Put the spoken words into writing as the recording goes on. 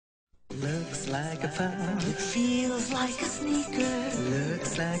like a phone. It feels like a sneaker.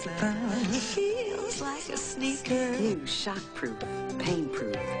 Looks like a phone. It feels like a sneaker. New shockproof,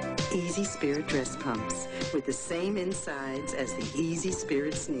 pain-proof, Easy Spirit dress pumps with the same insides as the Easy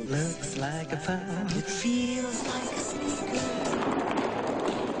Spirit sneakers. Looks like a phone. It feels like a sneaker.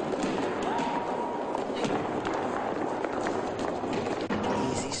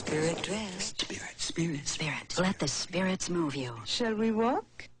 Easy Spirit dress. Spirit, spirit, Spirit. Let the spirits move you. Shall we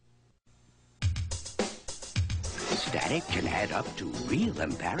walk? Static can add up to real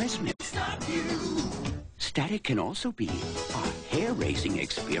embarrassment. Stop you. Static can also be a hair-raising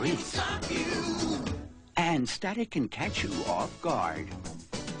experience. Stop you. And static can catch you off guard.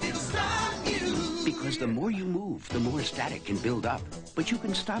 It'll stop you. Because the more you move, the more static can build up. But you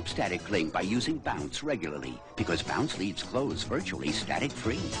can stop static cling by using Bounce regularly, because Bounce leaves clothes virtually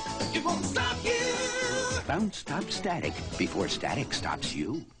static-free. It won't stop you. Bounce stops static before static stops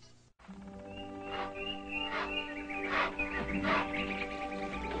you.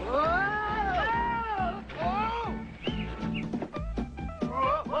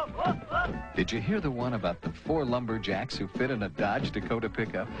 Did you hear the one about the 4 lumberjacks who fit in a Dodge Dakota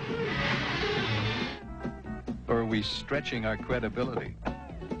pickup? Or are we stretching our credibility?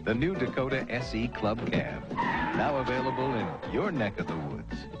 The new Dakota SE Club Cab, now available in your neck of the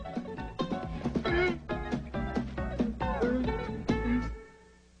woods.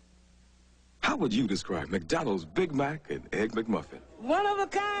 How would you describe McDonald's Big Mac and Egg McMuffin? One of a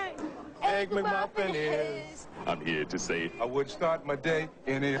kind. Egg McMuffin is. I'm here to say I would start my day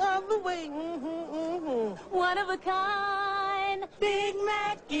any Other way. One of a kind. Big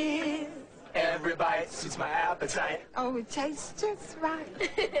Mac is. Every bite suits my appetite. Oh, it tastes just right.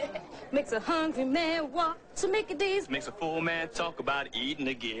 Makes a hungry man walk. So make a days. Makes a full man talk about eating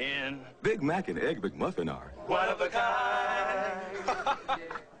again. Big Mac and Egg McMuffin are One of a kind.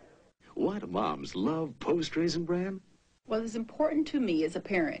 Why do moms love Post Raisin Bran? Well, it's important to me as a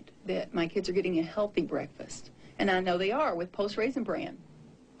parent that my kids are getting a healthy breakfast. And I know they are with Post Raisin Bran.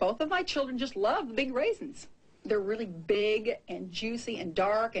 Both of my children just love the big raisins. They're really big and juicy and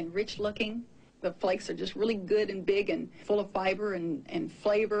dark and rich looking. The flakes are just really good and big and full of fiber and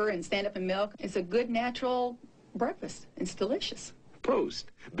flavor and stand up in milk. It's a good natural breakfast. It's delicious.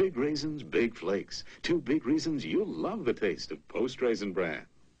 Post. Big raisins, big flakes. 2 big reasons you'll love the taste of Post Raisin Bran.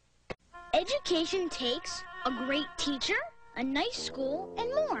 Education takes a great teacher, a nice school, and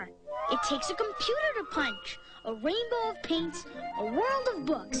more. It takes a computer to punch, a rainbow of paints, a world of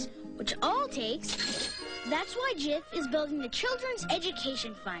books, which all takes... That's why Jif is building the Children's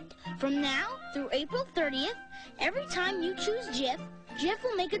Education Fund. From now through April 30th, every time you choose Jif, Jif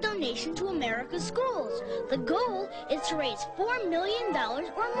will make a donation to America's schools. The goal is to raise $4 million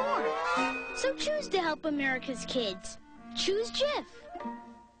or more. So choose to help America's kids. Choose Jif.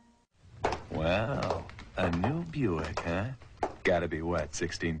 Wow, a new Buick, huh? Gotta be what,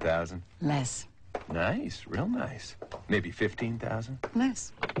 16,000? Less. Nice, real nice. Maybe 15,000?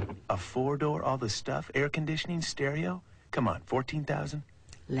 Less. A 4-door, all the stuff, air conditioning, stereo? Come on, 14,000?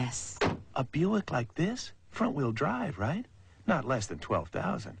 Less. A Buick like this? Front-wheel drive, right? Not less than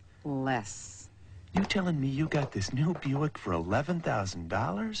 12,000. Less. You telling me you got this new Buick for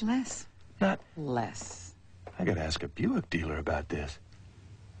 $11,000? Less. Not... Less. I gotta ask a Buick dealer about this.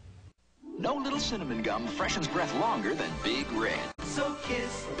 No little cinnamon gum freshens breath longer than Big Red. So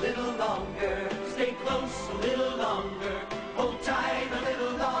kiss a little longer. Stay close a little longer. Hold tight a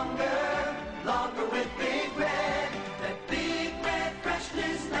little longer. Longer with Big Red. That Big Red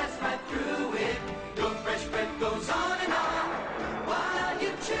freshness lasts right through it. Your fresh breath goes on and on. While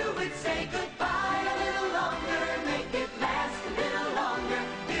you chew it, say goodbye a little longer. Make it last a little longer.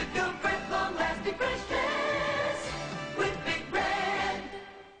 Give your breath long-lasting freshness with Big Red.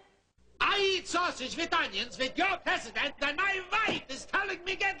 I eat sausage with onions with your president, and my wife is telling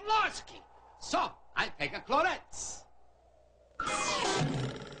me get losky. So, I'll take a Clorets.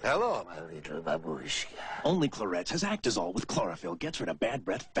 Hello, my little babushka. Only Clorets has Actazole with chlorophyll. Gets rid of bad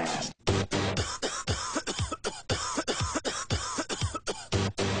breath fast.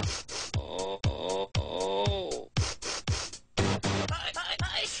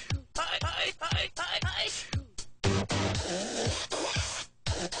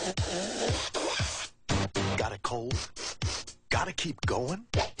 Got a cold? Gotta keep going?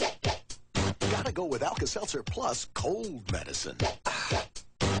 Gotta go with Alka-Seltzer Plus cold medicine.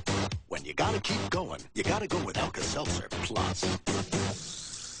 When you gotta keep going, you gotta go with Alka-Seltzer Plus.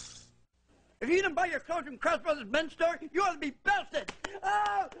 If you didn't buy your clothes from Krass Brothers men's store, you ought to be belted.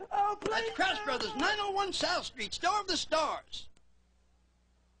 Oh, please. That's Krass Brothers, 901 South Street, store of the stars.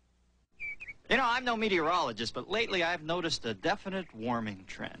 You know, I'm no meteorologist, but lately I've noticed a definite warming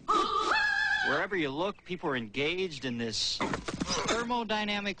trend. Wherever you look, people are engaged in this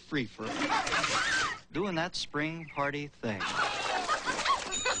thermodynamic free-for, doing that spring party thing.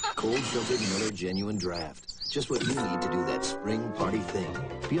 Cold filtered Miller Genuine Draft. Just what you need to do that spring party thing.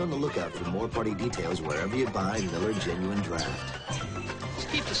 Be on the lookout for more party details wherever you buy Miller Genuine Draft. Just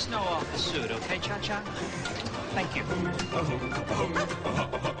keep the snow off the suit, okay, Cha-Cha? Thank you.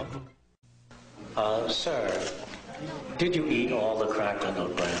 Sir, did you eat all the Cracklin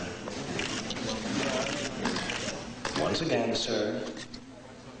Oat Bran? Once again, sir,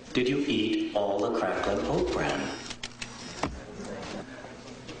 did you eat all the Cracklin Oat Bran?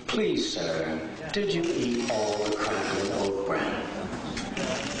 Please, sir, did you eat all the Cracklin Oat Bran?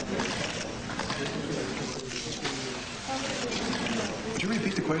 Could you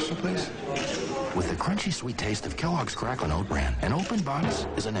repeat the question, please? With the crunchy sweet taste of Kellogg's Cracklin Oat Bran, an open box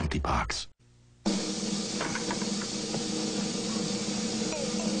is an empty box.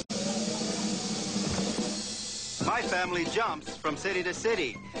 My family jumps from city to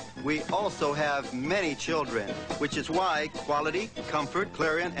city. We also have many children, which is why Quality, Comfort,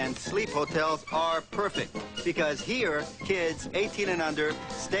 Clarion, and Sleep hotels are perfect. Because here, kids 18 and under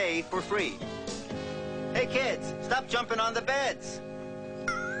stay for free. Hey kids, stop jumping on the beds.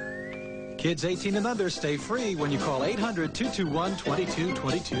 Kids 18 and under stay free when you call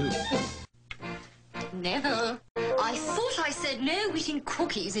 800-221-2222. Never. I thought I said no eating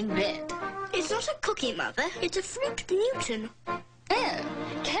cookies in bed. It's not a cookie, Mother. It's a fruit Newton. Oh,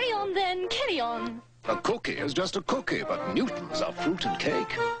 carry on then, carry on. A cookie is just a cookie, but Newtons are fruit and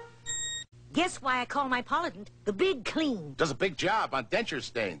cake. Guess why I call my Polident the Big Clean? Does a big job on denture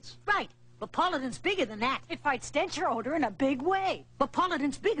stains. Right. But Polident's bigger than that. It fights denture odor in a big way. But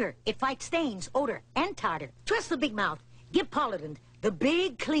Polident's bigger. It fights stains, odor, and tartar. Trust the big mouth. Give Polident the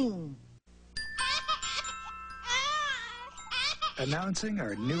Big Clean. Announcing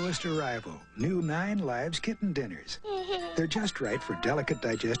our newest arrival, new 9 Lives Kitten Dinners. They're just right for delicate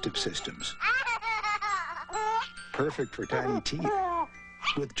digestive systems. Perfect for tiny teeth.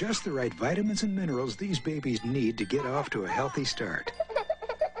 With just the right vitamins and minerals these babies need to get off to a healthy start.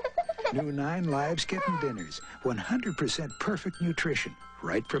 New 9 Lives Kitten Dinners. 100% perfect nutrition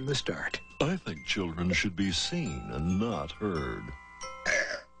right from the start. I think children should be seen and not heard.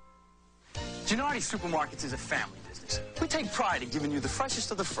 Genuardi Supermarkets is a family business. We take pride in giving you the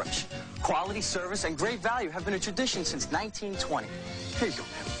freshest of the fresh. Quality, service, and great value have been a tradition since 1920. Here you go,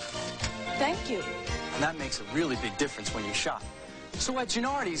 ma'am. Thank you. And that makes a really big difference when you shop. So at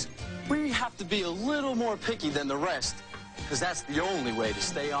Genuardi's, we have to be a little more picky than the rest, because that's the only way to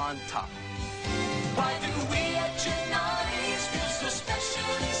stay on top. Why do we at Genuardi's feel so special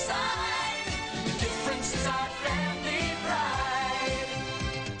inside? The difference is our family pride.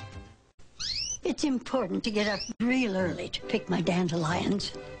 It's important to get up real early to pick my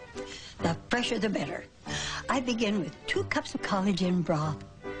dandelions. The fresher, the better. I begin with 2 cups of collagen broth,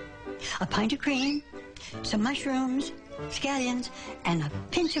 a pint of cream, some mushrooms, scallions, and a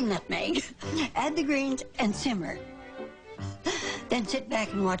pinch of nutmeg. Add the greens and simmer. Then sit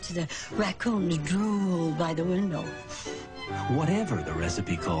back and watch the raccoons drool by the window. Whatever the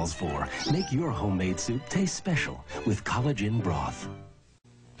recipe calls for, make your homemade soup taste special with collagen broth.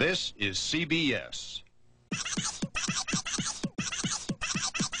 This is CBS.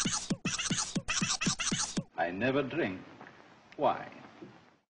 I never drink. Why?